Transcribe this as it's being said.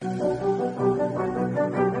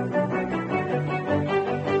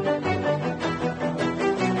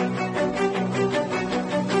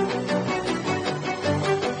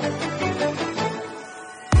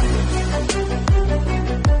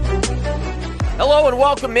Hello and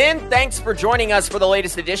welcome in. Thanks for joining us for the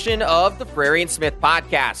latest edition of the Frary and Smith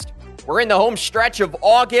podcast. We're in the home stretch of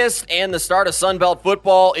August, and the start of Sunbelt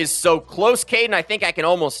football is so close, Caden. I think I can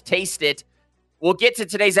almost taste it. We'll get to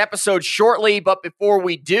today's episode shortly, but before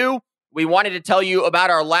we do, we wanted to tell you about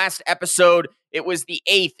our last episode. It was the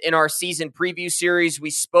 8th in our season preview series. We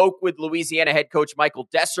spoke with Louisiana head coach Michael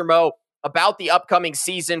Desormeaux about the upcoming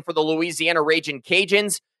season for the Louisiana Ragin'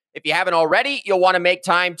 Cajuns. If you haven't already, you'll want to make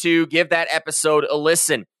time to give that episode a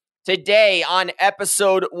listen. Today, on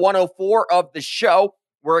episode 104 of the show,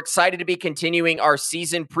 we're excited to be continuing our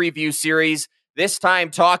season preview series, this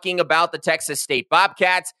time talking about the Texas State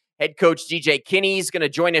Bobcats. Head coach DJ Kinne is going to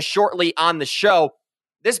join us shortly on the show.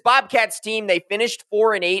 This Bobcats team, they finished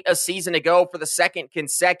 4-8 a season ago for the second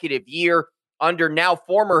consecutive year under now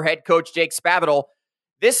former head coach Jake Spavital.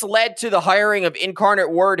 This led to the hiring of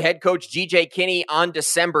Incarnate Word head coach DJ Kinne on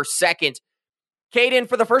December 2nd. Caden,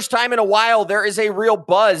 for the first time in a while, there is a real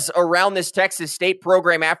buzz around this Texas State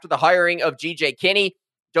program after the hiring of DJ Kinne.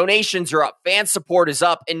 Donations are up, fan support is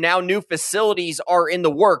up, and now new facilities are in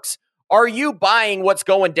the works. Are you buying what's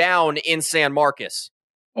going down in San Marcos?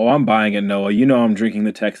 Oh, I'm buying it, Noah. You know I'm drinking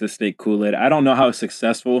the Texas State Kool-Aid. I don't know how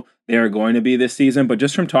successful they are going to be this season, but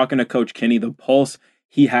just from talking to Coach Kinne, the pulse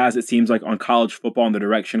he has, it seems like, on college football and the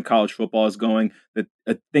direction college football is going,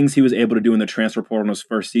 the things he was able to do in the transfer portal in his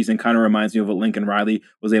first season kind of reminds me of what Lincoln Riley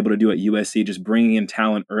was able to do at USC, just bringing in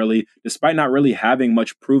talent early, despite not really having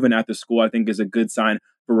much proven at the school. I think is a good sign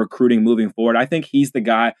for recruiting moving forward. I think he's the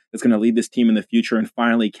guy that's going to lead this team in the future and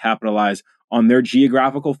finally capitalize on their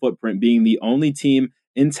geographical footprint, being the only team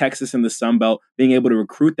in Texas in the Sun Belt, being able to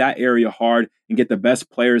recruit that area hard and get the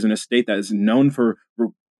best players in a state that is known for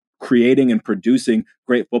creating and producing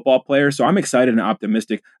great football players. So I'm excited and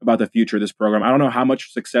optimistic about the future of this program. I don't know how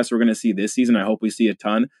much success we're going to see this season. I hope we see a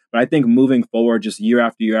ton, but I think moving forward, just year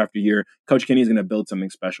after year after year, Coach Kinne is going to build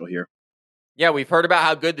something special here. Yeah, we've heard about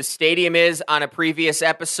how good the stadium is on a previous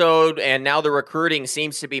episode, and now the recruiting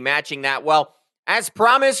seems to be matching that. Well, as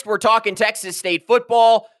promised, we're talking Texas State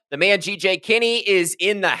football. The man DJ Kinne is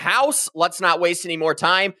in the house. Let's not waste any more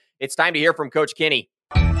time. It's time to hear from Coach Kinne.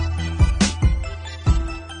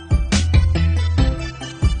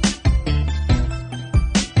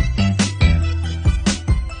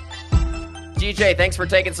 DJ, thanks for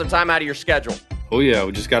taking some time out of your schedule. Oh, yeah.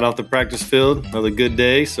 We just got off the practice field. Another good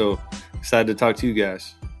day, so excited to talk to you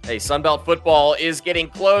guys. Hey, Sunbelt football is getting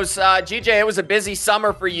close. GJ, it was a busy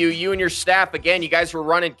summer for you and your staff. Again, you guys were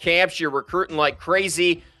running camps. You're recruiting like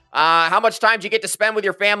crazy. How much time did you get to spend with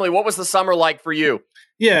your family? What was the summer like for you?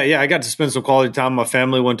 Yeah. I got to spend some quality time. My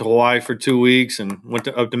family went to Hawaii for 2 weeks and went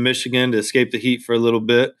up to Michigan to escape the heat for a little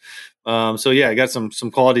bit. I got some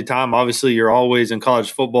quality time. Obviously, you're always in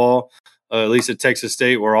college football. At least at Texas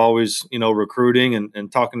State, we're always, recruiting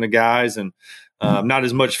and talking to guys, and not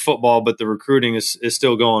as much football, but the recruiting is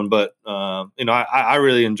still going. But, I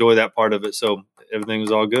really enjoy that part of it. So everything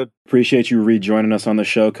was all good. Appreciate you rejoining us on the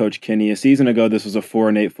show, Coach Kinne. A season ago, this was a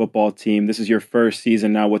 4-8 football team. This is your first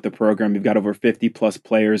season now with the program. You've got over 50-plus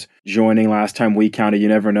players joining. Last time we counted, you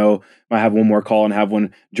never know. Might have one more call and have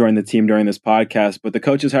one join the team during this podcast. But the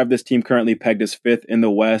coaches have this team currently pegged as 5th in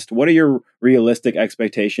the West. What are your realistic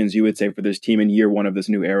expectations, you would say, for this team in year one of this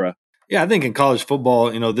new era? Yeah, I think in college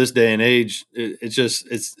football, this day and age,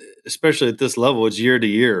 it's especially at this level, it's year to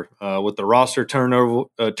year with the roster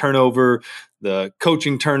turnover, the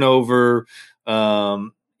coaching turnover.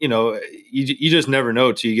 You just never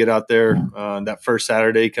know till you get out there that first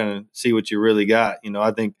Saturday, kind of see what you really got.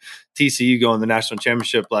 I think TCU going to the national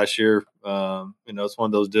championship last year, it's one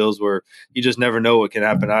of those deals where you just never know what can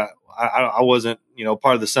happen. I wasn't,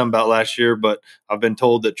 part of the Sun Belt last year, but I've been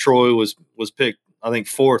told that Troy was picked, I think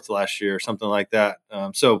 4th last year or something like that.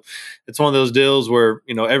 So it's one of those deals where,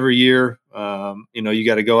 every year, you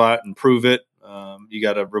got to go out and prove it. You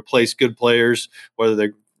got to replace good players, whether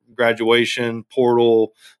they're graduation,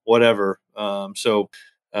 portal, whatever.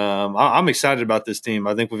 I'm excited about this team.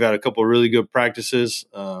 I think we've had a couple of really good practices.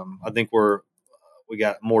 I think we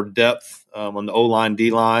got more depth on the O-line,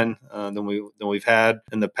 D-line than we've had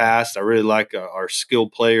in the past. I really like our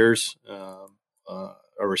skilled players.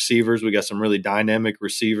 Our receivers, we got some really dynamic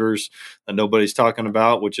receivers that nobody's talking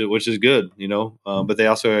about, which is good, but they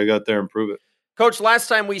also got to go out there and prove it. Coach, last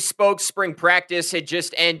time we spoke, spring practice had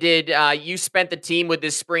just ended. You spent the team with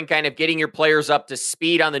this spring kind of getting your players up to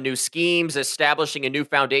speed on the new schemes, establishing a new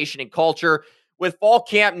foundation and culture. With fall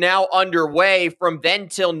camp now underway, from then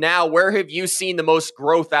till now, where have you seen the most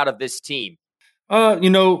growth out of this team?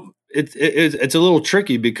 it's a little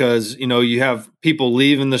tricky because, you have people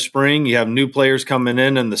leave in the spring, you have new players coming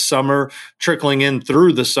in the summer, trickling in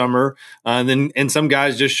through the summer, and some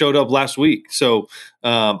guys just showed up last week. So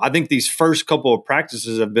I think these first couple of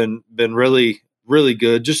practices have been really, really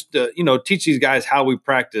good. Just teach these guys how we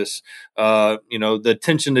practice. The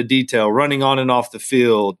attention to detail, running on and off the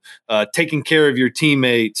field, taking care of your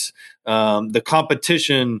teammates. The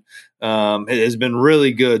competition has been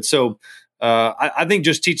really good. So I think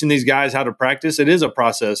just teaching these guys how to practice, it is a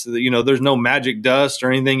process. There's no magic dust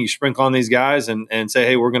or anything you sprinkle on these guys and say,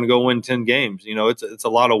 hey, we're going to go win 10 games. It's a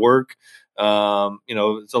lot of work.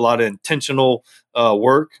 It's a lot of intentional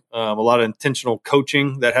work, a lot of intentional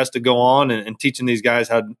coaching that has to go on and teaching these guys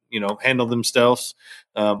how to, handle themselves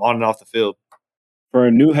on and off the field. For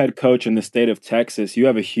a new head coach in the state of Texas, you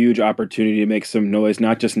have a huge opportunity to make some noise,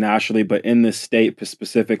 not just nationally, but in the state,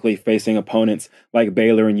 specifically facing opponents like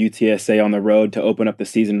Baylor and UTSA on the road to open up the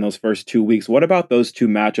season in those first 2 weeks. What about those two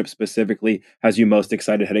matchups specifically has you most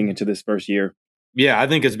excited heading into this first year? Yeah, I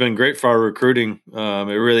think it's been great for our recruiting. It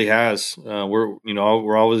really has.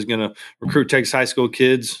 We're always going to recruit Texas high school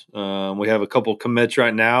kids. We have a couple commits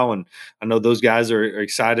right now, and I know those guys are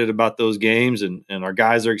excited about those games, and our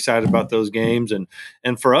guys are excited about those games.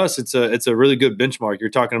 And for us, it's a really good benchmark. You're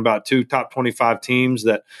talking about two top 25 teams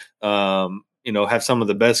that have some of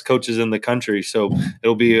the best coaches in the country. So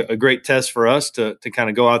it'll be a great test for us to kind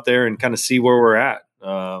of go out there and kind of see where we're at.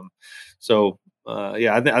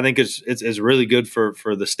 I think it's really good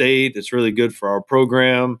for the state. It's really good for our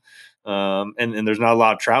program, and there's not a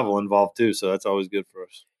lot of travel involved too, so that's always good for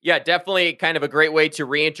us. Yeah, definitely kind of a great way to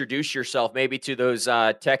reintroduce yourself maybe to those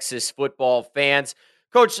Texas football fans.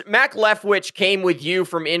 Coach, Mac Leftwich came with you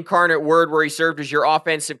from Incarnate Word, where he served as your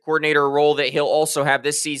offensive coordinator, a role that he'll also have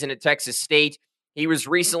this season at Texas State. He was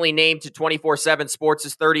recently named to 24/7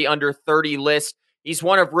 Sports' 30 under 30 list. He's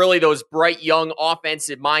one of really those bright young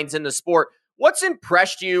offensive minds in the sport. What's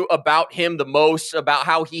impressed you about him the most, about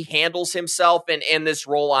how he handles himself and this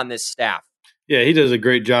role on this staff? Yeah, he does a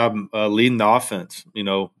great job leading the offense. He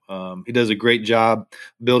does a great job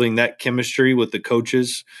building that chemistry with the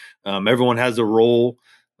coaches. Everyone has a role,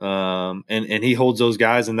 and he holds those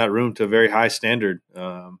guys in that room to a very high standard,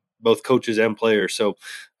 both coaches and players. So,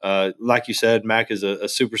 like you said, Mac is a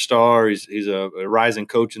superstar. He's a rising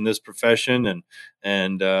coach in this profession,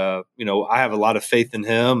 and I have a lot of faith in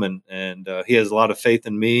him, and he has a lot of faith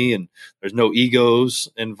in me. And there's no egos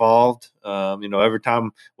involved. Every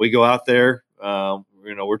time we go out there,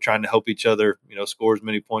 we're trying to help each other, score as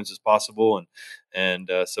many points as possible.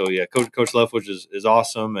 Coach Leftwich is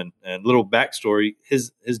awesome. And little backstory,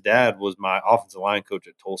 his dad was my offensive line coach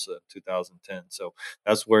at Tulsa in 2010. So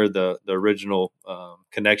that's where the original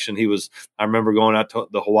connection. I remember going out to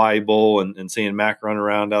the Hawaii Bowl and seeing Mac run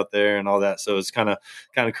around out there and all that. So it's kind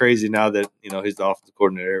of crazy now that, he's the offensive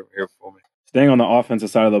coordinator here for me. Staying on the offensive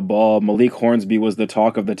side of the ball, Malik Hornsby was the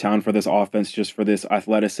talk of the town for this offense, just for this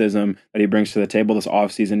athleticism that he brings to the table this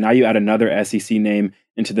offseason. Now you add another SEC name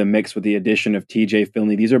into the mix with the addition of TJ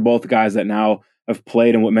Finley. These are both guys that now have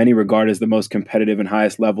played in what many regard as the most competitive and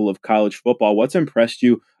highest level of college football. What's impressed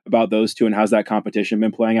you about those two, and how's that competition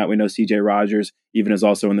been playing out? We know CJ Rogers even is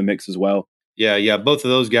also in the mix as well. Yeah, both of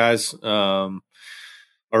those guys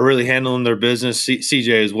are really handling their business.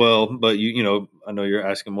 CJ as well, but I know you're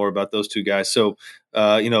asking more about those two guys. So,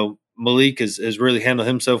 Malik has really handled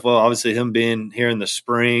himself well. Obviously, him being here in the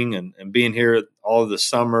spring and being here all of the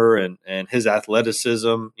summer, and his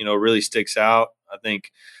athleticism, really sticks out. I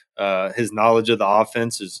think his knowledge of the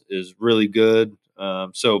offense is really good.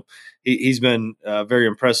 So he's been very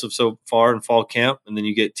impressive so far in fall camp. And then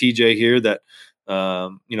you get TJ here that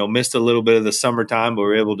missed a little bit of the summertime, but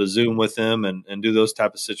we're able to Zoom with him and do those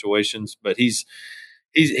type of situations. But he's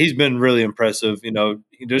been really impressive,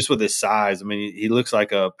 just with his size. I mean, he looks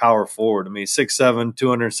like a power forward. I mean, 6'7",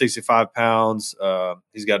 265 pounds.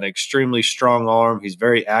 He's got an extremely strong arm. He's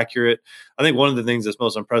very accurate. I think one of the things that's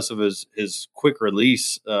most impressive is his quick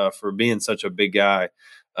release for being such a big guy.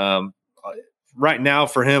 Right now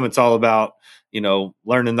for him, it's all about,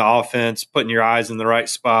 learning the offense, putting your eyes in the right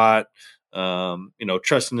spot,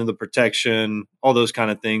 trusting in the protection, all those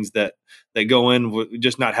kind of things that go in with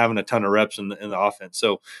just not having a ton of reps in the offense.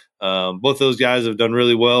 So both those guys have done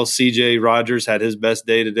really well. CJ Rogers had his best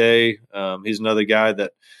day today. He's another guy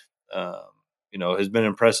that, has been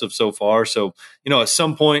impressive so far. So, at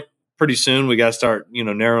some point pretty soon we got to start,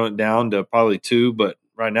 narrowing it down to probably two, but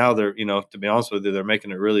right now they're, to be honest with you, they're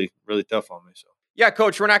making it really, really tough on me. So. Yeah,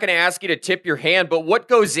 Coach, we're not going to ask you to tip your hand, but what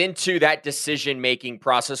goes into that decision-making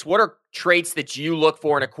process? What are traits that you look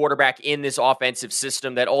for in a quarterback in this offensive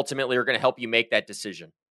system that ultimately are going to help you make that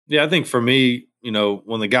decision? Yeah, I think for me,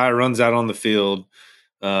 when the guy runs out on the field,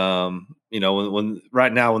 when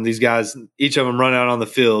right now when these guys, each of them run out on the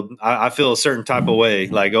field, I feel a certain type of way.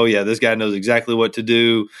 Like, oh yeah, this guy knows exactly what to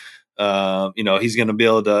do. He's going to be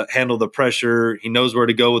able to handle the pressure. He knows where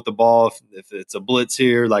to go with the ball if it's a blitz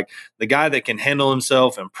here. Like the guy that can handle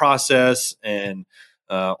himself and process and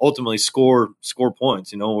ultimately score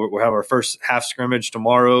points. We'll have our first half scrimmage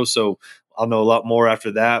tomorrow, so I'll know a lot more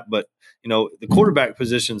after that. But the quarterback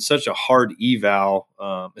position is such a hard eval,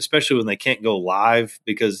 especially when they can't go live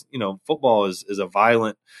because, football is a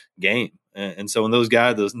violent game. And so when those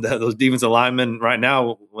guys, those defensive linemen right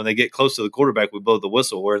now, when they get close to the quarterback, we blow the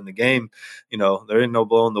whistle. Where in the game, there ain't no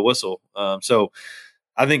blowing the whistle. So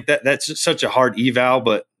I think that's just such a hard eval.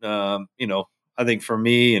 But, I think for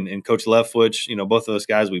me and Coach Leftwich, both of those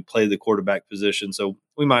guys, we play the quarterback position. So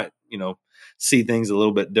we might, see things a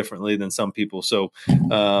little bit differently than some people. So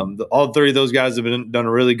all three of those guys have done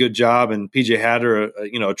a really good job. And PJ Hatter,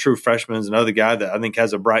 a true freshman, is another guy that I think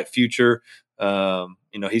has a bright future.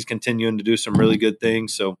 He's continuing to do some really good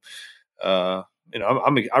things. So, I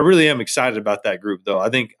really am excited about that group, though. I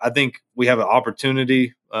think we have an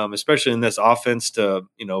opportunity, especially in this offense, to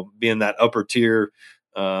be in that upper tier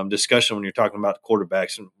discussion when you're talking about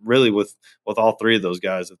quarterbacks, and really with all three of those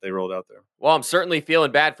guys that they rolled out there. Well, I'm certainly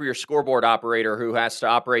feeling bad for your scoreboard operator who has to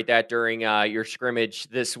operate that during your scrimmage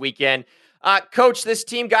this weekend. Coach, this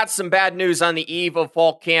team got some bad news on the eve of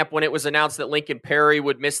fall camp when it was announced that Lincoln Perry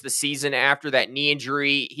would miss the season after that knee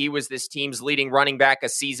injury. He was this team's leading running back a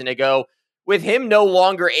season ago. With him no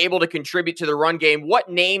longer able to contribute to the run game, what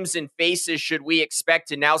names and faces should we expect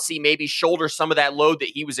to now see maybe shoulder some of that load that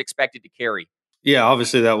he was expected to carry? Yeah,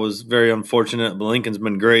 obviously that was very unfortunate, but Lincoln's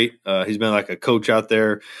been great. He's been like a coach out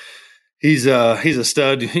there. He's a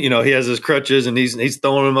stud. He has his crutches and he's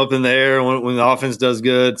throwing them up in the air when the offense does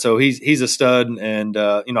good. So he's a stud, and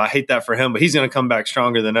I hate that for him, but he's going to come back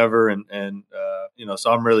stronger than ever. And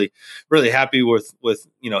so I'm really really happy with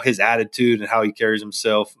his attitude and how he carries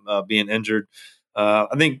himself being injured. I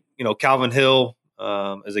think Calvin Hill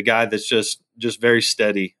is a guy that's just very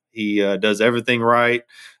steady. He does everything right.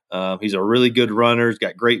 He's a really good runner. He's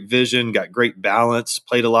got great vision, got great balance.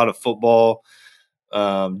 Played a lot of football.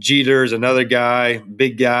 Jeter's another guy,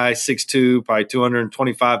 big guy, 6'2", probably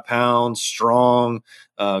 225 pounds, strong,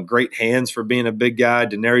 great hands for being a big guy.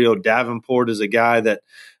 Denario Davenport is a guy that,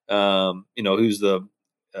 who's the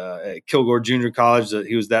at Kilgore Junior College.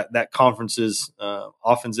 He was that conference's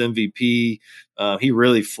offense MVP. He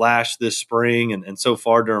really flashed this spring and so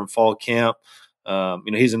far during fall camp.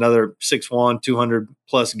 He's another 6'1",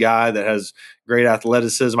 200-plus guy that has great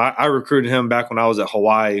athleticism. I recruited him back when I was at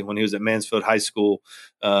Hawaii when he was at Mansfield High School,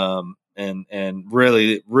 and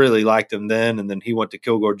really, really liked him then. And then he went to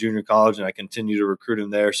Kilgore Junior College, and I continue to recruit him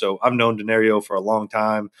there. So I've known Denario for a long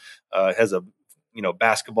time. Has a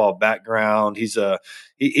basketball background. He's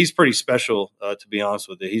pretty special, to be honest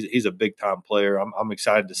with you. He's a big time player. I'm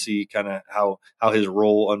excited to see kind of how his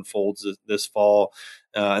role unfolds this fall.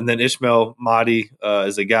 And then Ishmael Mahdi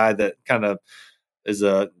is a guy that kind of is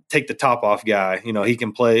a take the top off guy. He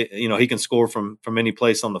can play. He can score from any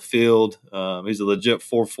place on the field. He's a legit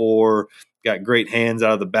 4.4. Got great hands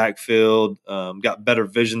out of the backfield. Got better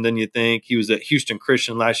vision than you think. He was at Houston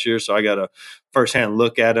Christian last year, so I got a firsthand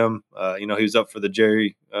look at him. He was up for the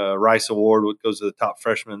Jerry Rice Award, which goes to the top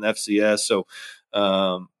freshman in the FCS. So,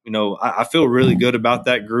 I feel really good about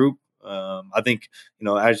that group. I think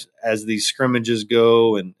as these scrimmages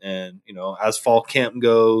go and as fall camp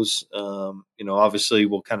goes, obviously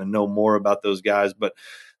we'll kind of know more about those guys. But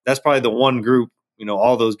that's probably the one group.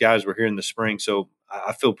 All those guys were here in the spring, so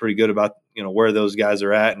I feel pretty good about where those guys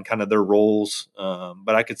are at and kind of their roles.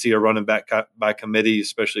 But I could see a running back by committee,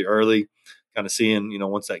 especially early, kind of seeing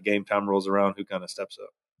once that game time rolls around, who kind of steps up.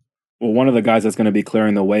 Well, one of the guys that's going to be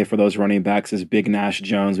clearing the way for those running backs is Big Nash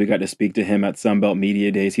Jones. We got to speak to him at Sunbelt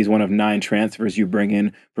Media Days. He's one of 9 transfers you bring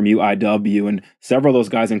in from UIW, and several of those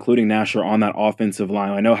guys, including Nash, are on that offensive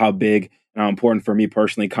line. I know how big and how important for me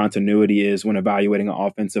personally continuity is when evaluating an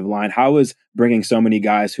offensive line. How is bringing so many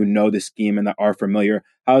guys who know the scheme and that are familiar,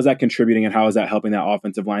 how is that contributing, and how is that helping that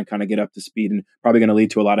offensive line kind of get up to speed and probably going to lead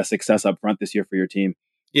to a lot of success up front this year for your team?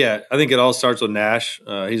 Yeah, I think it all starts with Nash.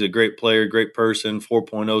 He's a great player, great person,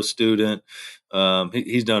 4.0 student.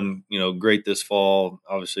 He's done, great this fall.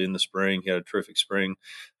 Obviously, in the spring, he had a terrific spring.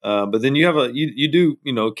 But then you have you do,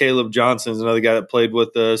 Caleb Johnson's another guy that played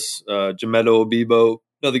with us. Jamedo Obibo,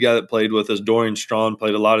 another guy that played with us. Dorian Strawn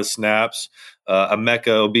played a lot of snaps.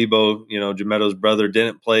 Emeka Obibo, Jamedo's brother,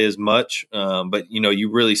 didn't play as much. But you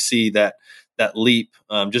really see that leap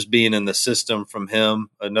just being in the system from him.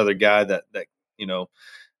 Another guy that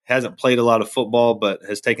hasn't played a lot of football, but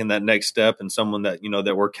has taken that next step and someone that,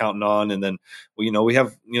 that we're counting on. And then, we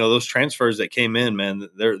have, those transfers that came in, man,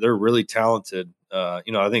 they're really talented. I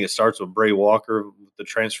think it starts with Bray Walker, the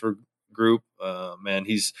transfer group. Man,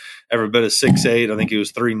 he's every bit of 6'8". I think he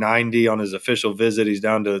was 390 on his official visit. He's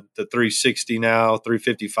down to 360 now,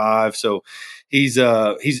 355. So he's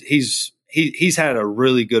had a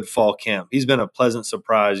really good fall camp. He's been a pleasant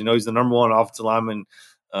surprise. He's the number one offensive lineman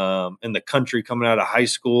in the country coming out of high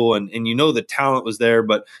school, and the talent was there,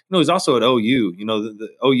 but he's also at OU. The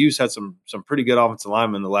OU's had some pretty good offensive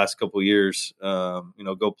linemen the last couple of years.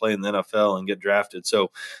 Go play in the NFL and get drafted.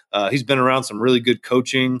 So he's been around some really good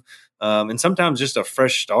coaching, and sometimes just a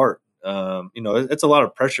fresh start. It's a lot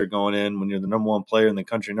of pressure going in when you're the number one player in the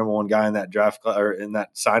country, number one guy in that draft or in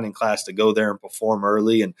that signing class, to go there and perform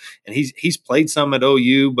early. And he's played some at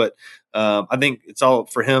OU, but I think it's all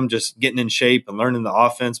for him just getting in shape and learning the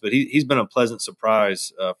offense. But he's been a pleasant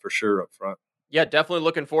surprise for sure up front. Yeah, definitely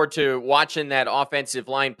looking forward to watching that offensive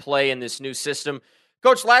line play in this new system.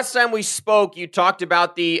 Coach, last time we spoke, you talked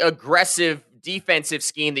about the aggressive defensive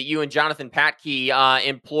scheme that you and Jonathan Patke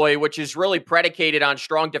employ, which is really predicated on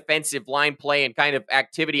strong defensive line play and kind of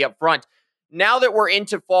activity up front. Now that we're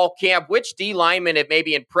into fall camp, which D linemen have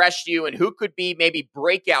maybe impressed you, and who could be maybe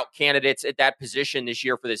breakout candidates at that position this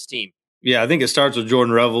year for this team? Yeah, I think it starts with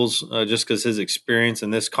Jordan Revels, just because his experience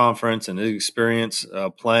in this conference and his experience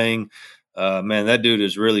playing. Man, that dude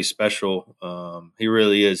is really special. He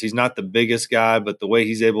really is. He's not the biggest guy, but the way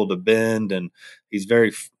he's able to bend, and he's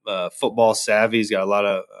very football savvy. He's got a lot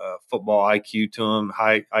of football IQ to him,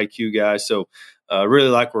 high IQ guy. So really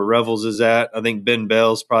like where Revels is at. I think Ben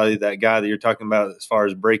Bell's probably that guy that you're talking about as far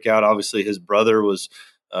as breakout. Obviously, his brother was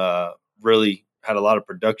really had a lot of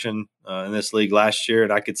production in this league last year,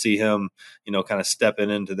 and I could see him, kind of stepping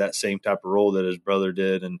into that same type of role that his brother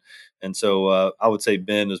did. And so I would say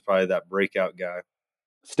Ben is probably that breakout guy.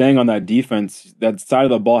 Staying on that defense, that side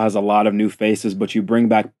of the ball has a lot of new faces, but you bring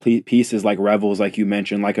back pieces like Revels, like you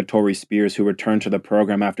mentioned, like a Torrey Spears, who returned to the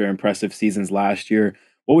program after impressive seasons last year.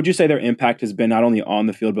 What would you say their impact has been, not only on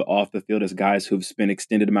the field, but off the field, as guys who've spent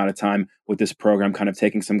extended amount of time with this program, kind of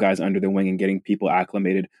taking some guys under their wing and getting people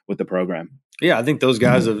acclimated with the program? Yeah, I think those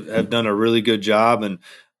guys have done a really good job. And,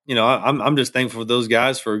 I'm just thankful for those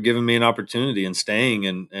guys for giving me an opportunity and staying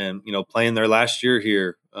and playing their last year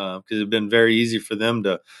here, because it's been very easy for them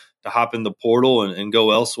to hop in the portal and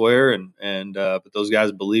go elsewhere. But those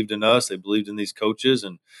guys believed in us. They believed in these coaches.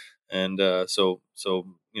 So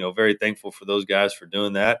very thankful for those guys for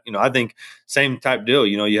doing that. I think same type deal.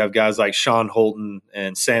 You have guys like Sean Holton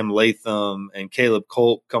and Sam Latham and Caleb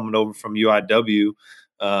Colt coming over from UIW.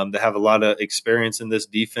 That have a lot of experience in this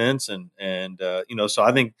defense, so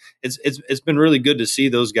I think it's been really good to see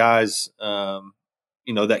those guys,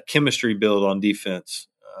 that chemistry build on defense.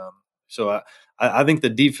 So I think the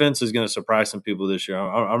defense is going to surprise some people this year.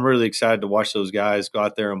 I'm really excited to watch those guys go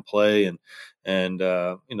out there and play, and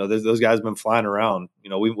those guys have been flying around.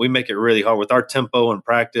 We make it really hard with our tempo and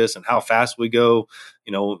practice and how fast we go.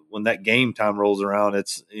 When that game time rolls around,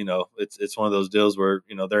 it's one of those deals where,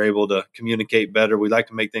 they're able to communicate better. We like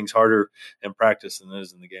to make things harder in practice than it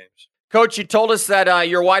is in the games. Coach, you told us that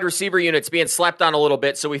your wide receiver unit's being slept on a little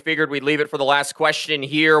bit, so we figured we'd leave it for the last question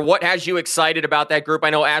here. What has you excited about that group? I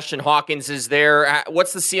know Ashton Hawkins is there.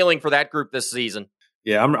 What's the ceiling for that group this season?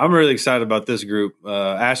 Yeah, I'm really excited about this group.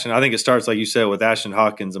 Ashton, I think it starts, like you said, with Ashton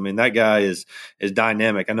Hawkins. I mean, that guy is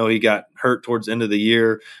dynamic. I know he got hurt towards the end of the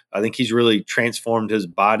year. I think he's really transformed his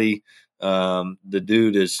body. The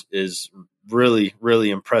dude is really, really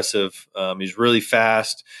impressive. He's really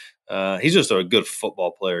fast. He's just a good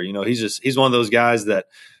football player. He's one of those guys that,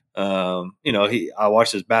 I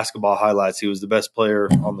watched his basketball highlights. He was the best player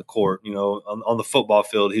on the court. On the football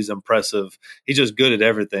field, he's impressive. He's just good at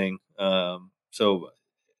everything. So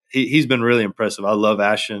he's been really impressive. I love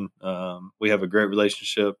Ashton. We have a great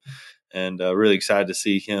relationship, and really excited to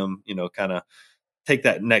see him, kind of take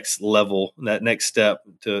that next level, that next step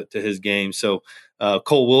to his game. So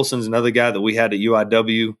Cole Wilson's another guy that we had at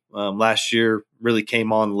UIW last year, really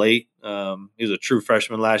came on late. He was a true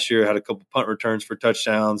freshman last year, had a couple punt returns for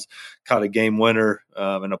touchdowns, caught a game winner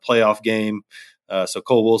in a playoff game. So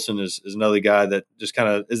Cole Wilson is another guy that just kind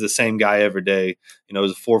of is the same guy every day. He's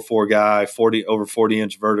a 4.4 guy, over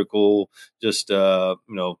 40-inch vertical. Just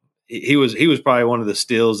he was probably one of the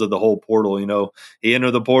steals of the whole portal. He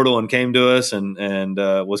entered the portal and came to us and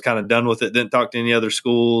was kind of done with it. Didn't talk to any other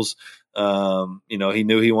schools. He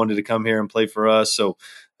knew he wanted to come here and play for us. So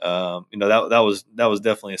that was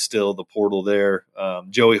definitely a steal of the portal there.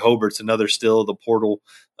 Joey Hobart's another steal of the portal.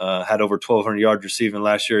 Had over 1,200 yards receiving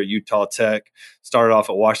last year at Utah Tech. Started off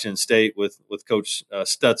at Washington State with Coach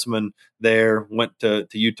Stutzman there. Went to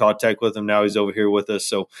Utah Tech with him. Now he's over here with us.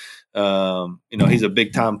 So, he's a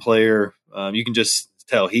big time player. You can just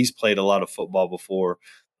tell he's played a lot of football before.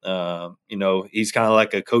 He's kind of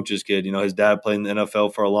like a coach's kid. His dad played in the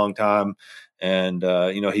NFL for a long time. And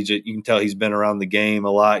you can tell he's been around the game a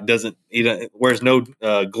lot. He wears no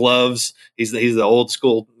gloves. He's the old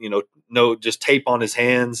school, no just tape on his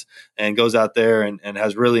hands, and goes out there and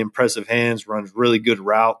has really impressive hands. Runs really good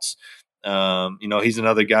routes. He's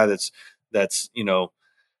another guy that's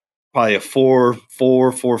probably a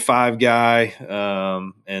 4.5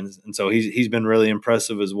 guy, and so he's been really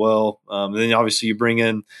impressive as well. And then obviously you bring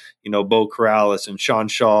in Bo Corrales and Sean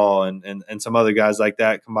Shaw and some other guys like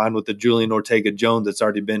that, combined with the Julian Ortega Jones that's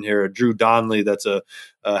already been here, a Drew Donnelly that's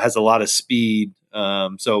has a lot of speed.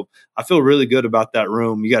 So I feel really good about that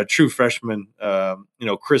room. You got a true freshman,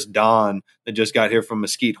 Chris Don, that just got here from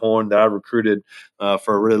Mesquite Horn that I recruited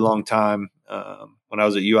for a really long time when I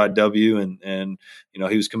was at UIW, and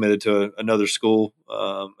he was committed to another school.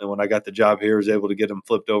 And when I got the job here, I was able to get him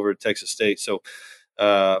flipped over to Texas State. So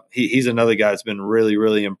he's another guy that's been really,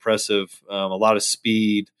 really impressive. A lot of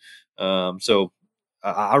speed. So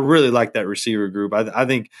I really like that receiver group. I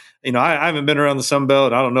think, I haven't been around the Sun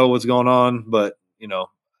Belt. I don't know what's going on, but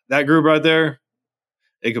that group right there,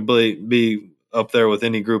 it could be up there with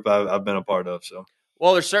any group I've been a part of. So.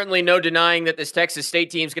 Well, there's certainly no denying that this Texas State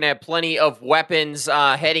team is going to have plenty of weapons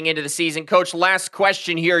heading into the season. Coach, last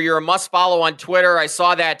question here. You're a must-follow on Twitter. I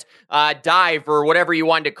saw that dive, or whatever you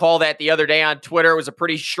wanted to call that, the other day on Twitter. It was a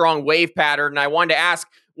pretty strong wave pattern, and I wanted to ask,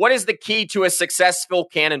 what is the key to a successful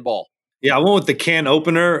cannonball? Yeah, I went with the can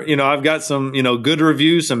opener. I've got some, good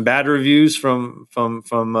reviews, some bad reviews from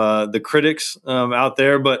the critics out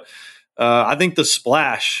there, but I think the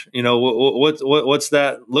splash, what's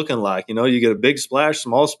that looking like? You get a big splash,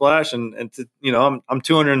 small splash, and I'm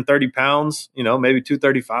 230 pounds, maybe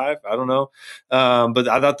 235. I don't know. But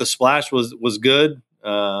I thought the splash was good.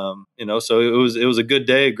 So it was a good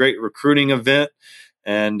day, a great recruiting event.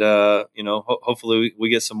 And, hopefully we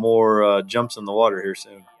get some more jumps in the water here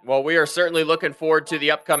soon. Well, we are certainly looking forward to the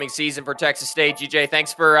upcoming season for Texas State. GJ,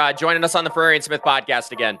 thanks for joining us on the Frary and Smith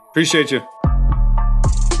podcast again. Appreciate you.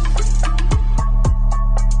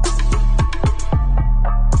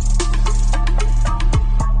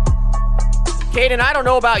 Caden, I don't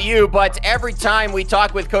know about you, but every time we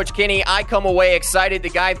talk with Coach Kinne, I come away excited. The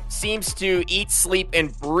guy seems to eat, sleep,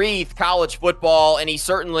 and breathe college football, and he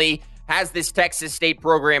certainly has this Texas State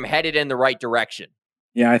program headed in the right direction.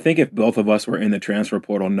 Yeah, I think if both of us were in the transfer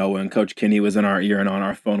portal knowing Coach Kinne was in our ear and on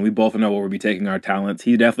our phone, we both know where we'd be taking our talents.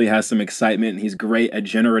 He definitely has some excitement, and he's great at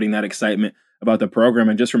generating that excitement about the program.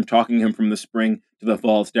 And just from talking to him from the spring to the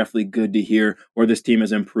fall, it's definitely good to hear where this team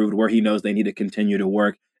has improved, where he knows they need to continue to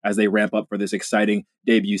work as they ramp up for this exciting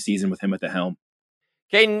debut season with him at the helm.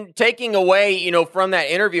 Caden, taking away, from that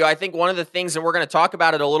interview, I think one of the things, and we're going to talk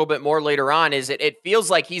about it a little bit more later on, is it feels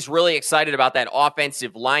like he's really excited about that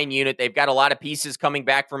offensive line unit. They've got a lot of pieces coming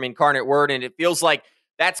back from Incarnate Word, and it feels like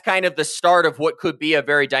that's kind of the start of what could be a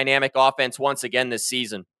very dynamic offense once again this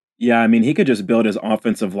season. Yeah, I mean, he could just build his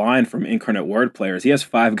offensive line from Incarnate Word players. He has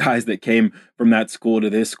 5 guys that came from that school to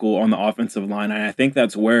this school on the offensive line, and I think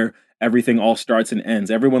that's where everything all starts and ends.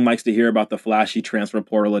 Everyone likes to hear about the flashy transfer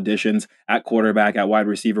portal additions at quarterback, at wide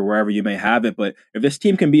receiver, wherever you may have it. But if this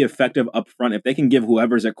team can be effective up front, if they can give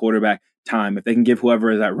whoever's at quarterback time, if they can give whoever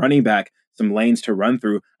is at running back some lanes to run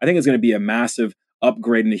through, I think it's going to be a massive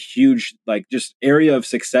upgrade and a huge, just area of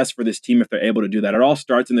success for this team if they're able to do that. It all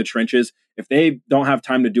starts in the trenches. If they don't have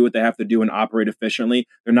time to do what they have to do and operate efficiently,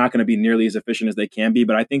 they're not going to be nearly as efficient as they can be.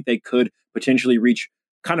 But I think they could potentially reach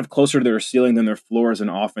kind of closer to their ceiling than their floor as an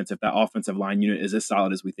offense if that offensive line unit is as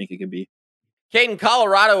solid as we think it could be. Caden,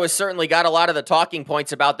 Colorado has certainly got a lot of the talking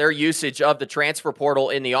points about their usage of the transfer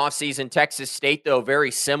portal in the offseason. Texas State, though,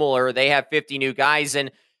 very similar. They have 50 new guys,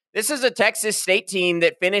 and this is a Texas State team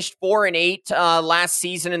that finished 4-8 last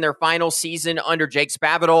season in their final season under Jake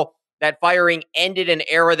Spavital. That firing ended an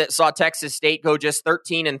era that saw Texas State go just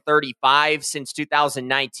 13-35 since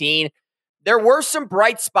 2019. There were some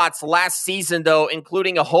bright spots last season, though,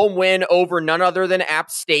 including a home win over none other than App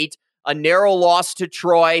State, a narrow loss to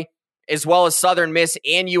Troy, as well as Southern Miss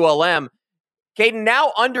and ULM. Caden,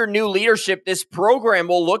 now under new leadership, this program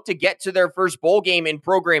will look to get to their first bowl game in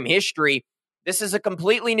program history. This is a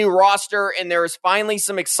completely new roster, and there is finally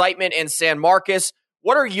some excitement in San Marcos.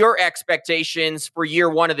 What are your expectations for year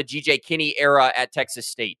one of the GJ Kinne era at Texas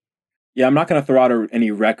State? Yeah, I'm not going to throw out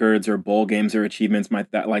any records or bowl games or achievements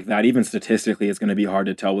like that. Even statistically, it's going to be hard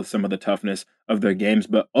to tell with some of the toughness of their games.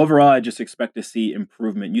 But overall, I just expect to see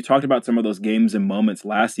improvement. You talked about some of those games and moments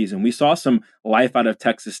last season. We saw some life out of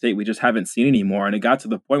Texas State we just haven't seen anymore. And it got to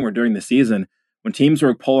the point where during the season, when teams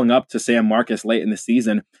were pulling up to San Marcos late in the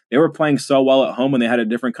season, they were playing so well at home and they had a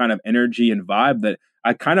different kind of energy and vibe that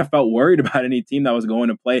I kind of felt worried about any team that was going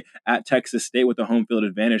to play at Texas State with the home field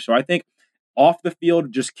advantage. So I think off the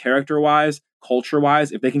field, just character wise, culture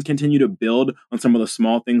wise, if they can continue to build on some of the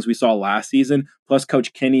small things we saw last season, plus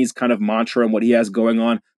Coach Kinne's kind of mantra and what he has going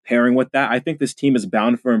on, pairing with that, I think this team is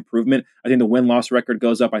bound for improvement. I think the win-loss record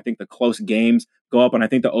goes up. I think the close games go up. And I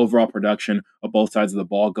think the overall production of both sides of the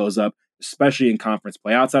ball goes up, especially in conference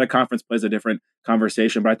play. Outside of conference play is a different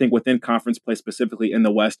conversation. But I think within conference play, specifically in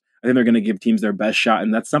the West, I think they're going to give teams their best shot.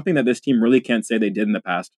 And that's something that this team really can't say they did in the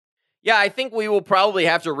past. Yeah, I think we will probably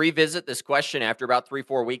have to revisit this question after about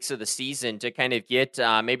 3-4 weeks of the season to kind of get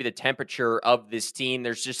maybe the temperature of this team.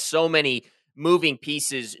 There's just so many moving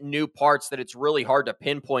pieces, new parts, that it's really hard to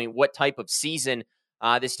pinpoint what type of season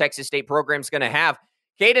this Texas State program is going to have.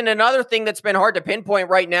 Caden, another thing that's been hard to pinpoint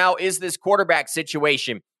right now is this quarterback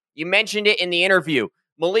situation. You mentioned it in the interview.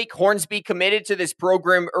 Malik Hornsby committed to this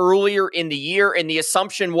program earlier in the year, and the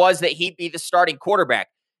assumption was that he'd be the starting quarterback.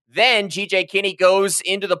 Then G.J. Kinne goes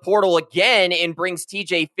into the portal again and brings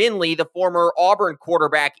T.J. Finley, the former Auburn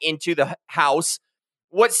quarterback, into the house.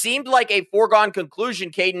 What seemed like a foregone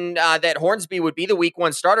conclusion, Caden, that Hornsby would be the week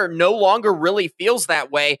one starter, no longer really feels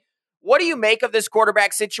that way. What do you make of this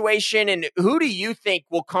quarterback situation, and who do you think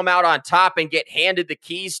will come out on top and get handed the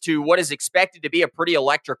keys to what is expected to be a pretty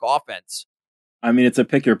electric offense? I mean, it's a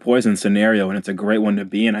pick your poison scenario, and it's a great one to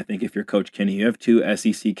be in. I think if you're Coach Kinne, you have two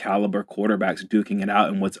SEC caliber quarterbacks duking it out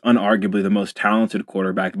in what's unarguably the most talented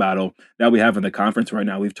quarterback battle that we have in the conference right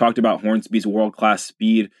now. We've talked about Hornsby's world-class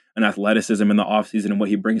speed and athleticism in the offseason and what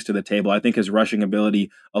he brings to the table. I think his rushing ability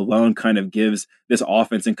alone kind of gives this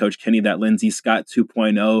offense and Coach Kinne that Lindsey Scott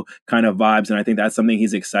 2.0 kind of vibes, and I think that's something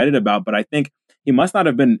he's excited about. But I think he must not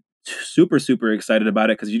have been super, super excited about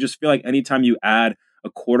it because you just feel like anytime you add a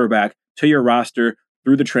quarterback to your roster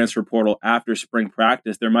through the transfer portal after spring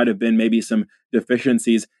practice, there might have been maybe some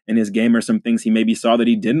deficiencies in his game or some things he maybe saw that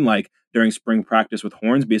he didn't like during spring practice with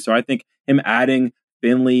Hornsby. So I think him adding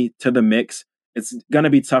Finley to the mix, it's going to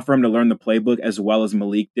be tough for him to learn the playbook as well as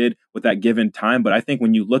Malik did with that given time. But I think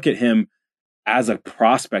when you look at him as a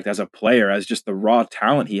prospect, as a player, as just the raw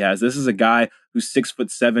talent he has, this is a guy who's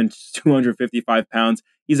 6'7", 255 pounds.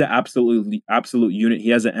 He's an absolute unit. He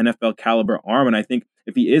has an NFL caliber arm. And I think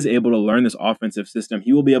if he is able to learn this offensive system,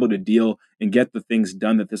 he will be able to deal and get the things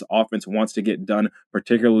done that this offense wants to get done,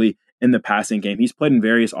 particularly in the passing game. He's played in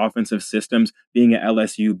various offensive systems, being at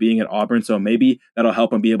LSU, being at Auburn. So maybe that'll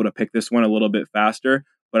help him be able to pick this one a little bit faster.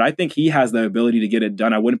 But I think he has the ability to get it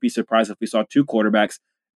done. I wouldn't be surprised if we saw two quarterbacks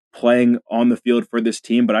playing on the field for this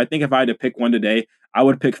team. But I think if I had to pick one today, I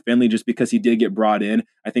would pick Finley just because he did get brought in.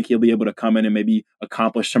 I think he'll be able to come in and maybe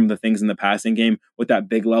accomplish some of the things in the passing game with that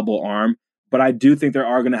big level arm. But I do think there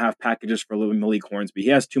are going to have packages for Malik Hornsby. He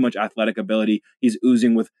has too much athletic ability. He's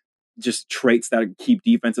oozing with just traits that keep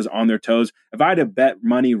defenses on their toes. If I had to bet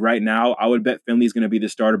money right now, I would bet Finley's going to be the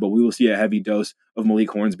starter, but we will see a heavy dose of Malik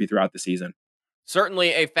Hornsby throughout the season. Certainly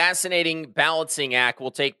a fascinating balancing act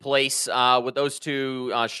will take place with those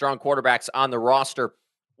two strong quarterbacks on the roster.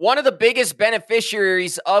 One of the biggest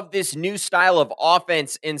beneficiaries of this new style of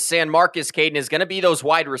offense in San Marcos, Caden, is going to be those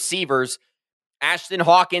wide receivers. Ashton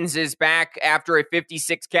Hawkins is back after a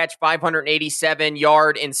 56-catch,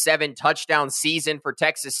 587-yard, and 7-touchdown season for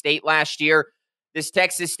Texas State last year. This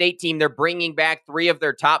Texas State team, they're bringing back 3 of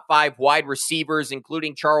their top 5 wide receivers,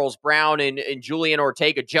 including Charles Brown and Julian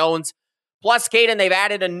Ortega-Jones. Plus, Caden, they've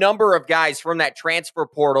added a number of guys from that transfer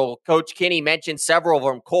portal. Coach Kinne mentioned several of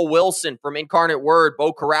them. Cole Wilson from Incarnate Word,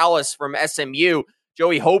 Bo Corrales from SMU,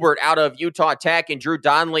 Joey Hobart out of Utah Tech, and Drew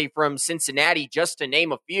Donnelly from Cincinnati, just to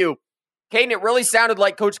name a few. Caden, it really sounded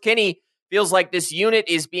like Coach Kinne feels like this unit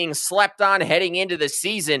is being slept on heading into the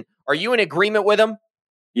season. Are you in agreement with him?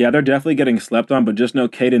 Yeah, they're definitely getting slept on, but just know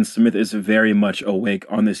Caden Smith is very much awake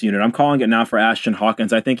on this unit. I'm calling it now for Ashton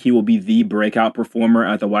Hawkins. I think he will be the breakout performer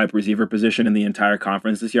at the wide receiver position in the entire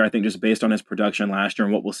conference this year. I think just based on his production last year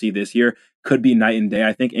and what we'll see this year could be night and day.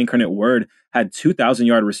 I think Incarnate Word had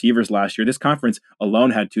 2,000-yard receivers last year. This conference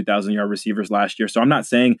alone had 2,000-yard receivers last year. So I'm not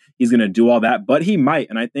saying he's going to do all that, but he might.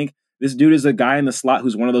 And I think this dude is a guy in the slot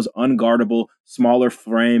who's one of those unguardable, smaller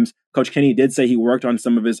frames. Coach Kinne did say he worked on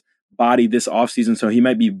some of his body this offseason, so he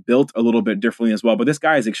might be built a little bit differently as well. But this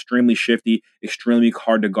guy is extremely shifty, extremely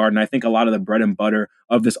hard to guard, and I think a lot of the bread and butter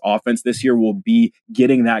of this offense this year will be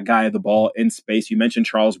getting that guy the ball in space. You mentioned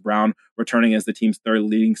Charles Brown returning as the team's third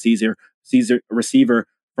leading receiver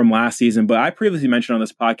from last season, but I previously mentioned on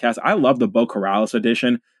this podcast, I love the Bo Corrales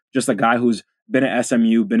addition, just a guy who's been at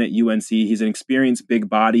SMU, been at UNC. He's an experienced big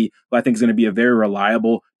body who I think is going to be a very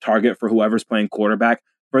reliable target for whoever's playing quarterback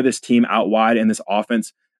for this team out wide in this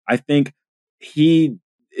offense. I think he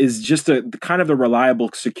is just a kind of the reliable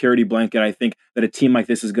security blanket I think that a team like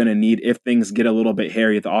this is going to need if things get a little bit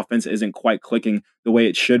hairy, if the offense isn't quite clicking the way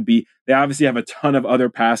it should be. They obviously have a ton of other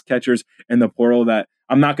pass catchers in the portal that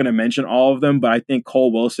I'm not going to mention all of them, but I think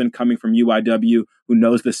Cole Wilson coming from UIW, who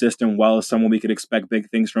knows the system well, is someone we could expect big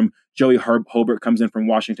things from. Joey Hobart comes in from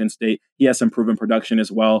Washington State. He has some proven production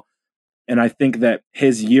as well. And I think that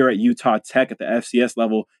his year at Utah Tech at the FCS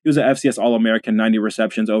level, he was an FCS All-American, 90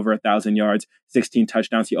 receptions, over 1,000 yards, 16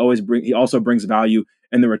 touchdowns. He also brings value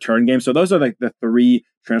in the return game. So those are like the three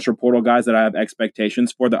transfer portal guys that I have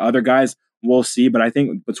expectations for. The other guys, we'll see. But I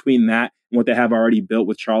think between that and what they have already built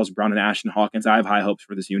with Charles Brown and Ashton Hawkins, I have high hopes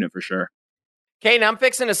for this unit for sure. Kane, I'm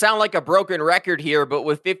fixing to sound like a broken record here, but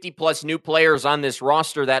with 50-plus new players on this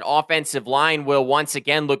roster, that offensive line will once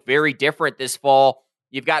again look very different this fall.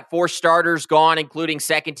 You've got 4 starters gone, including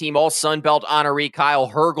second-team All-Sun Belt honoree Kyle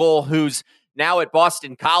Hergel, who's now at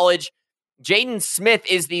Boston College. Jaden Smith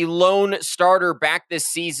is the lone starter back this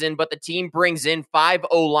season, but the team brings in 5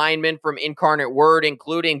 O-linemen from Incarnate Word,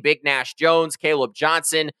 including Big Nash Jones, Caleb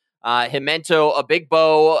Johnson, Himento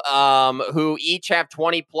Abigbo, who each have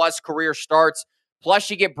 20-plus career starts. Plus,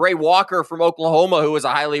 you get Bray Walker from Oklahoma, who was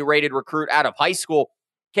a highly rated recruit out of high school.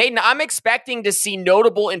 Caden, I'm expecting to see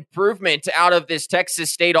notable improvement out of this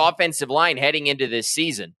Texas State offensive line heading into this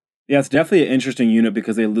season. Yeah, it's definitely an interesting unit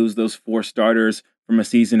because they lose those 4 starters from a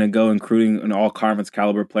season ago, including an all-conference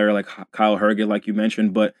caliber player like Kyle Hergel, like you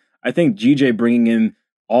mentioned. But I think GJ bringing in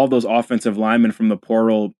all those offensive linemen from the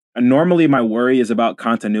portal, and normally my worry is about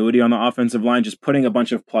continuity on the offensive line. Just putting a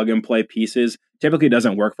bunch of plug-and-play pieces typically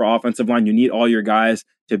doesn't work for offensive line. You need all your guys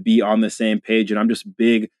to be on the same page, and I'm just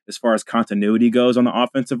big as far as continuity goes on the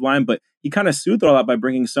offensive line. But he kind of soothed it all out by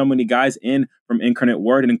bringing so many guys in from Incarnate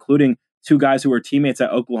Word, and including 2 guys who were teammates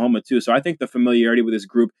at Oklahoma too. So I think the familiarity with this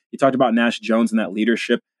group, he talked about Nash Jones and that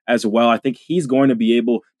leadership as well. I think he's going to be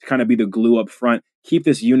able to kind of be the glue up front, keep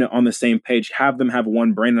this unit on the same page, have them have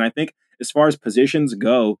one brain. And I think as far as positions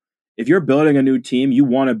go, if you're building a new team, you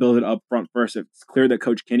want to build it up front first. It's clear that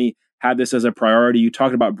Coach Kinne had this as a priority. You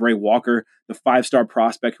talked about Bray Walker, the 5-star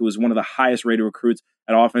prospect who was one of the highest rated recruits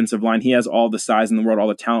at offensive line. He has all the size in the world, all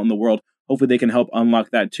the talent in the world. Hopefully they can help unlock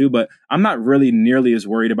that too. But I'm not really nearly as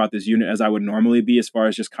worried about this unit as I would normally be as far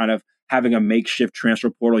as just kind of having a makeshift transfer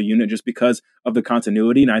portal unit just because of the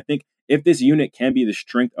continuity. And I think if this unit can be the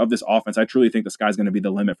strength of this offense, I truly think the sky's going to be the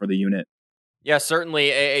limit for the unit. Yeah,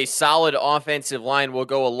 certainly a solid offensive line will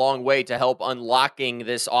go a long way to help unlocking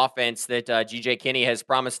this offense that GJ Kinne has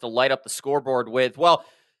promised to light up the scoreboard with. Well,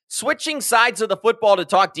 switching sides of the football to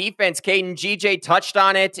talk defense, Caden, GJ touched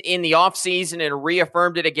on it in the offseason and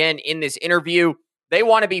reaffirmed it again in this interview. They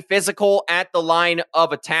want to be physical at the line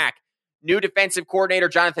of attack. New defensive coordinator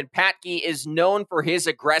Jonathan Patke is known for his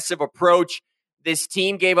aggressive approach. This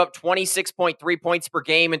team gave up 26.3 points per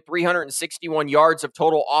game and 361 yards of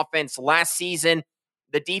total offense last season.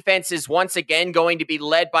 The defense is once again going to be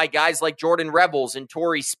led by guys like Jordan Revels and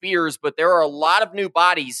Torrey Spears, but there are a lot of new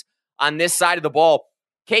bodies on this side of the ball.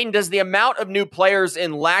 Caden, does the amount of new players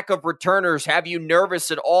and lack of returners have you nervous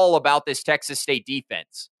at all about this Texas State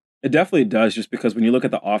defense? It definitely does, just because when you look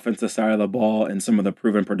at the offensive side of the ball and some of the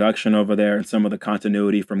proven production over there and some of the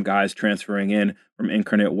continuity from guys transferring in from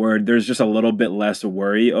Incarnate Word, there's just a little bit less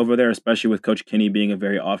worry over there, especially with Coach Kinne being a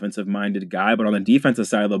very offensive-minded guy. But on the defensive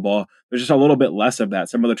side of the ball, there's just a little bit less of that.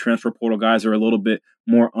 Some of the transfer portal guys are a little bit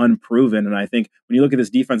more unproven. And I think when you look at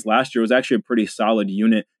this defense last year, it was actually a pretty solid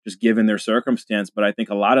unit just given their circumstance. But I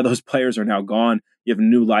think a lot of those players are now gone. You have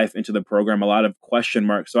new life into the program, a lot of question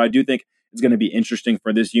marks. So I do think it's going to be interesting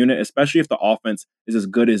for this unit, especially if the offense is as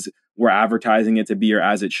good as we're advertising it to be or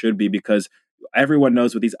as it should be, because everyone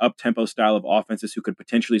knows with these up-tempo style of offenses who could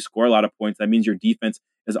potentially score a lot of points, that means your defense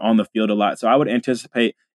is on the field a lot. So I would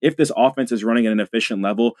anticipate if this offense is running at an efficient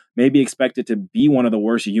level, maybe expect it to be one of the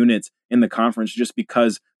worst units in the conference just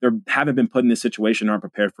because they haven't been put in this situation and aren't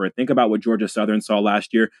prepared for it. Think about what Georgia Southern saw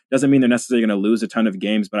last year. Doesn't mean they're necessarily going to lose a ton of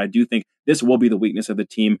games, but I do think this will be the weakness of the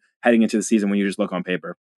team heading into the season when you just look on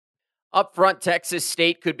paper. Up front, Texas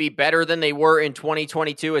State could be better than they were in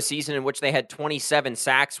 2022, a season in which they had 27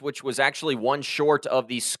 sacks, which was actually one short of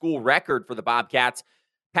the school record for the Bobcats.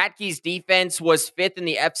 Patke's defense was fifth in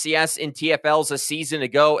the FCS in TFLs a season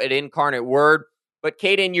ago at Incarnate Word. But,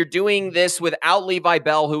 Caden, you're doing this without Levi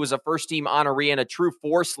Bell, who was a first-team honoree and a true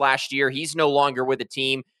force last year. He's no longer with the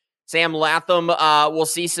team. Sam Latham will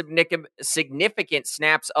see significant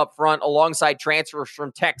snaps up front alongside transfers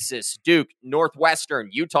from Texas, Duke, Northwestern,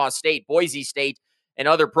 Utah State, Boise State, and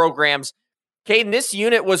other programs. Caden, this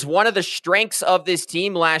unit was one of the strengths of this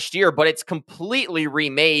team last year, but it's completely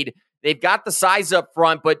remade. They've got the size up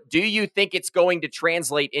front, but do you think it's going to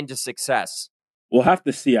translate into success? We'll have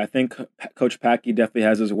to see. I think Coach Packey definitely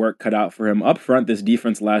has his work cut out for him. Up front, this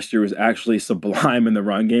defense last year was actually sublime in the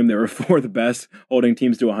run game. They were fourth best, holding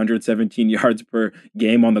teams to 117 yards per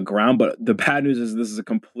game on the ground. But the bad news is this is a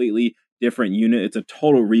completely different unit. It's a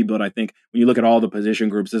total rebuild. I think when you look at all the position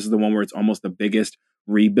groups, this is the one where it's almost the biggest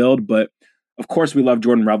rebuild. But of course, we love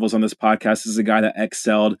Jordan Revels on this podcast. This is a guy that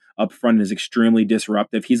excelled up front and is extremely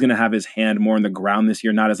disruptive. He's going to have his hand more on the ground this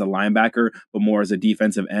year, not as a linebacker, but more as a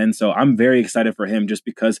defensive end. So I'm very excited for him just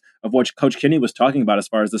because of what Coach Kinne was talking about as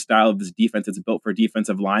far as the style of this defense. It's built for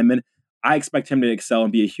defensive linemen. I expect him to excel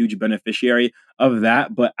and be a huge beneficiary of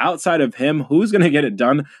that. But outside of him, who's going to get it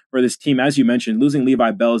done for this team? As you mentioned, losing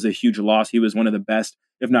Levi Bell is a huge loss. He was one of the best,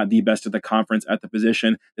 if not the best of the conference at the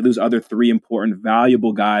position. They lose other three important,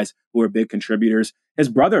 valuable guys who are big contributors. His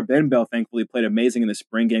brother, Ben Bell, thankfully played amazing in the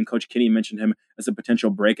spring game. Coach Kinne mentioned him as a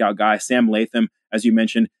potential breakout guy. Sam Latham, as you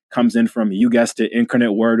mentioned, comes in from, you guessed it,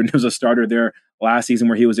 Incarnate Word, and he was a starter there last season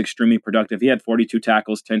where he was extremely productive. He had 42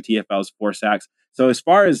 tackles, 10 TFLs, 4 sacks. So as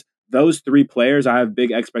far as those three players, I have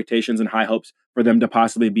big expectations and high hopes for them to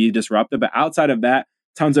possibly be disruptive. But outside of that,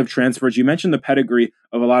 tons of transfers. You mentioned the pedigree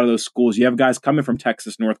of a lot of those schools. You have guys coming from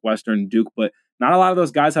Texas, Northwestern, Duke, but not a lot of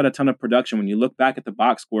those guys had a ton of production. When you look back at the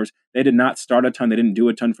box scores, they did not start a ton. They didn't do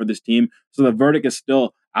a ton for this team. So the verdict is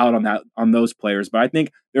still out on those players. But I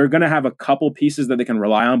think they're going to have a couple pieces that they can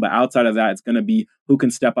rely on. But outside of that, it's going to be who can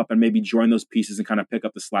step up and maybe join those pieces and kind of pick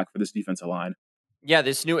up the slack for this defensive line. Yeah,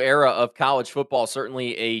 this new era of college football,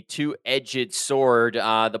 certainly a two-edged sword.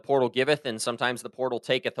 The portal giveth, and sometimes the portal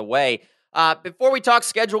taketh away. Before we talk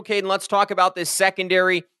schedule, Caden, let's talk about this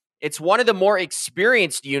secondary. It's one of the more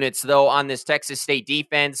experienced units, though, on this Texas State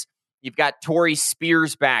defense. You've got Torrey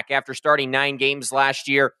Spears back after starting 9 games last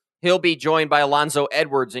year. He'll be joined by Alonzo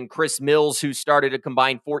Edwards and Chris Mills, who started a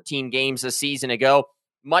combined 14 games a season ago.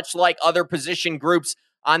 Much like other position groups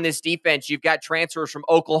on this defense, you've got transfers from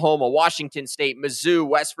Oklahoma, Washington State, Mizzou,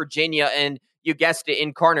 West Virginia, and you guessed it,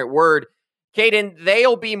 Incarnate Word. Caden,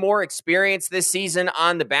 they'll be more experienced this season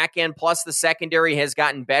on the back end, plus the secondary has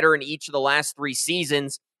gotten better in each of the last 3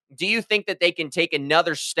 seasons. Do you think that they can take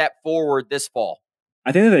another step forward this fall?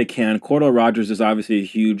 I think that they can. Cordell Rogers is obviously a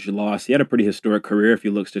huge loss. He had a pretty historic career if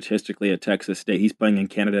you look statistically at Texas State. He's playing in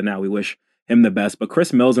Canada now. We wish him the best. But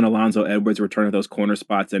Chris Mills and Alonzo Edwards return to those corner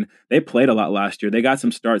spots, and they played a lot last year. They got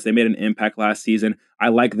some starts. They made an impact last season. I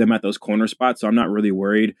like them at those corner spots, so I'm not really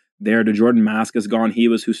worried there. Jordan Mask is gone. He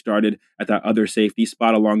was who started at that other safety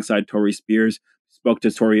spot alongside Torrey Spears. Spoke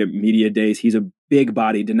to Torrey at media days. He's a big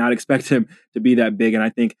body. Did not expect him to be that big. And I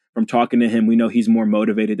think from talking to him, we know he's more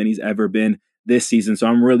motivated than he's ever been this season. So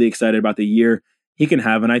I'm really excited about the year he can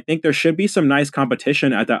have. And I think there should be some nice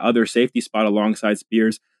competition at that other safety spot alongside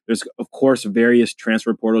Spears. There's, of course, various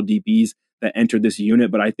transfer portal DBs that entered this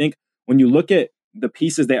unit. But I think when you look at the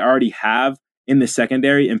pieces they already have in the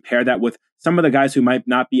secondary and pair that with some of the guys who might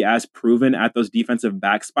not be as proven at those defensive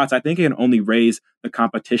back spots, I think it can only raise the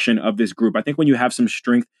competition of this group. I think when you have some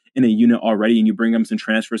strength in a unit already and you bring them some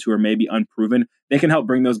transfers who are maybe unproven, they can help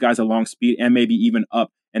bring those guys along speed and maybe even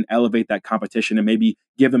up and elevate that competition and maybe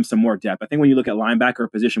give them some more depth. I think when you look at linebacker, a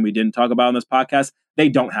position we didn't talk about on this podcast, they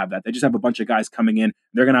don't have that. They just have a bunch of guys coming in.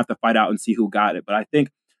 They're going to have to fight out and see who got it. But I think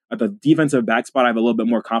at the defensive back spot, I have a little bit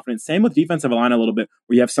more confidence. Same with defensive line a little bit,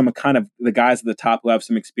 where you have some kind of the guys at the top who have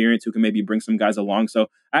some experience who can maybe bring some guys along. So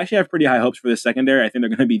I actually have pretty high hopes for the secondary. I think they're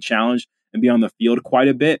going to be challenged and be on the field quite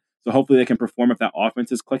a bit. So hopefully they can perform if that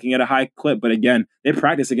offense is clicking at a high clip. But again, they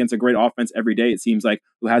practice against a great offense every day, it seems like,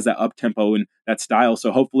 who has that up-tempo and that style.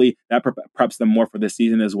 So hopefully that preps them more for this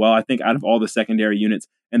season as well. I think out of all the secondary units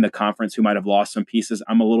in the conference who might have lost some pieces,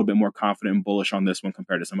 I'm a little bit more confident and bullish on this one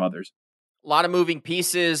compared to some others. A lot of moving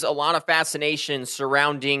pieces, a lot of fascination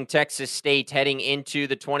surrounding Texas State heading into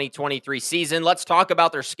the 2023 season. Let's talk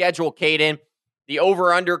about their schedule, Caden. The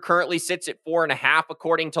over-under currently sits at 4.5,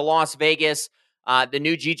 according to Las Vegas. The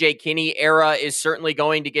new G.J. Kinne era is certainly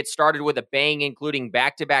going to get started with a bang, including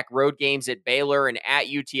back-to-back road games at Baylor and at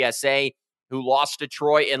UTSA, who lost to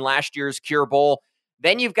Troy in last year's Cure Bowl.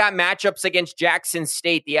 Then you've got matchups against Jackson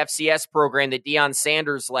State, the FCS program that Deion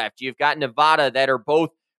Sanders left. You've got Nevada that are both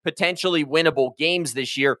potentially winnable games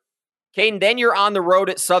this year. Caden, then you're on the road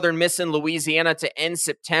at Southern Miss in Louisiana to end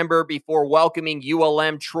September before welcoming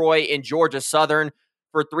ULM, Troy, and Georgia Southern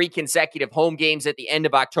for 3 consecutive home games at the end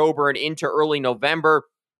of October and into early November.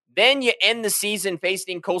 Then you end the season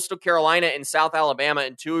facing Coastal Carolina and South Alabama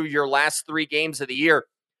in 2 of your last 3 games of the year.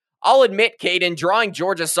 I'll admit, Caden, drawing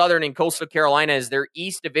Georgia Southern and Coastal Carolina as their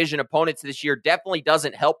East Division opponents this year definitely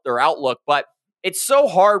doesn't help their outlook, but it's so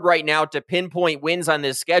hard right now to pinpoint wins on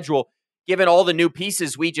this schedule, given all the new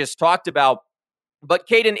pieces we just talked about. But,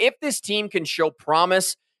 Caden, if this team can show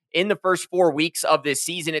promise in the first 4 weeks of this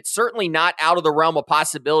season, it's certainly not out of the realm of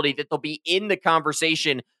possibility that they'll be in the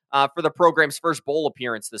conversation for the program's first bowl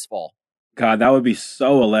appearance this fall. God, that would be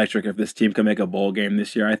so electric if this team could make a bowl game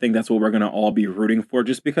this year. I think that's what we're going to all be rooting for,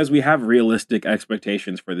 just because we have realistic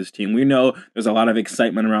expectations for this team. We know there's a lot of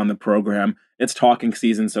excitement around the program. It's talking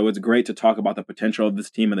season, so it's great to talk about the potential of this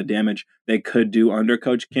team and the damage they could do under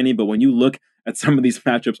Coach Kinne. But when you look at some of these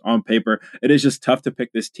matchups on paper, it is just tough to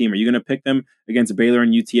pick this team. Are you going to pick them against Baylor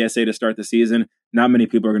and UTSA to start the season? Not many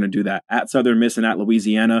people are going to do that. At Southern Miss and at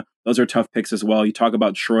Louisiana, those are tough picks as well. You talk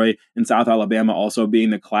about Troy and South Alabama also being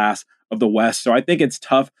the class of the West. So I think it's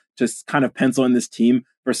tough to kind of pencil in this team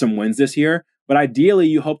for some wins this year. But ideally,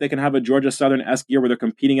 you hope they can have a Georgia Southern-esque year where they're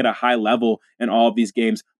competing at a high level in all of these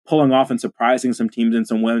games, pulling off and surprising some teams in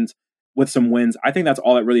some wins with some wins. I think that's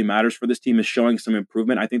all that really matters for this team, is showing some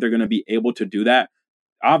improvement. I think they're going to be able to do that.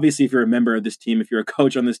 Obviously, if you're a member of this team, if you're a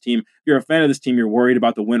coach on this team, if you're a fan of this team, you're worried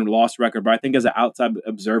about the win or loss record. But I think as an outside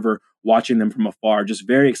observer watching them from afar, just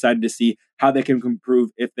very excited to see how they can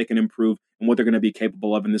improve, if they can improve, and what they're going to be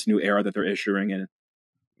capable of in this new era that they're issuing in.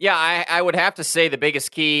 Yeah, I would have to say the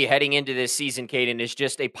biggest key heading into this season, Caden, is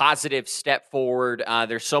just a positive step forward.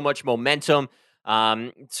 There's so much momentum.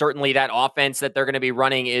 Certainly that offense that they're going to be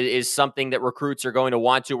running is something that recruits are going to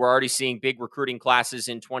want to. We're already seeing big recruiting classes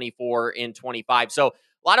in 24 and 25. So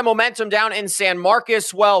a lot of momentum down in San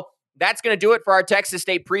Marcos. Well, that's going to do it for our Texas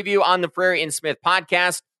State preview on the Frary and Smith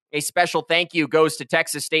podcast. A special thank you goes to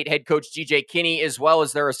Texas State head coach DJ Kinne, as well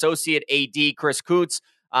as their associate AD Chris Coots,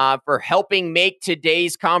 for helping make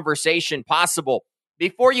today's conversation possible.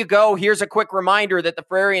 Before you go, here's a quick reminder that the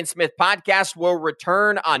Frary and Smith podcast will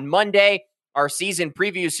return on Monday. Our season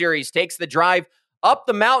preview series takes the drive up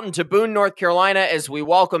the mountain to Boone, North Carolina, as we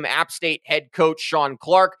welcome App State head coach Sean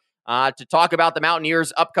Clark to talk about the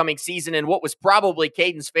Mountaineers' upcoming season and what was probably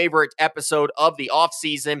Caden's favorite episode of the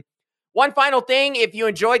offseason. One final thing, if you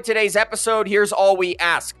enjoyed today's episode, here's all we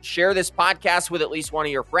ask. Share this podcast with at least one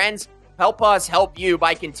of your friends. Help us help you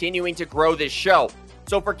by continuing to grow this show.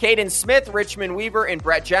 So for Caden Smith, Richmond Weaver, and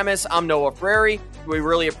Brett Jemis, I'm Noah Frary. We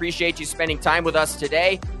really appreciate you spending time with us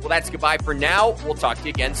today. Well, that's goodbye for now. We'll talk to you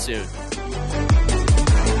again soon.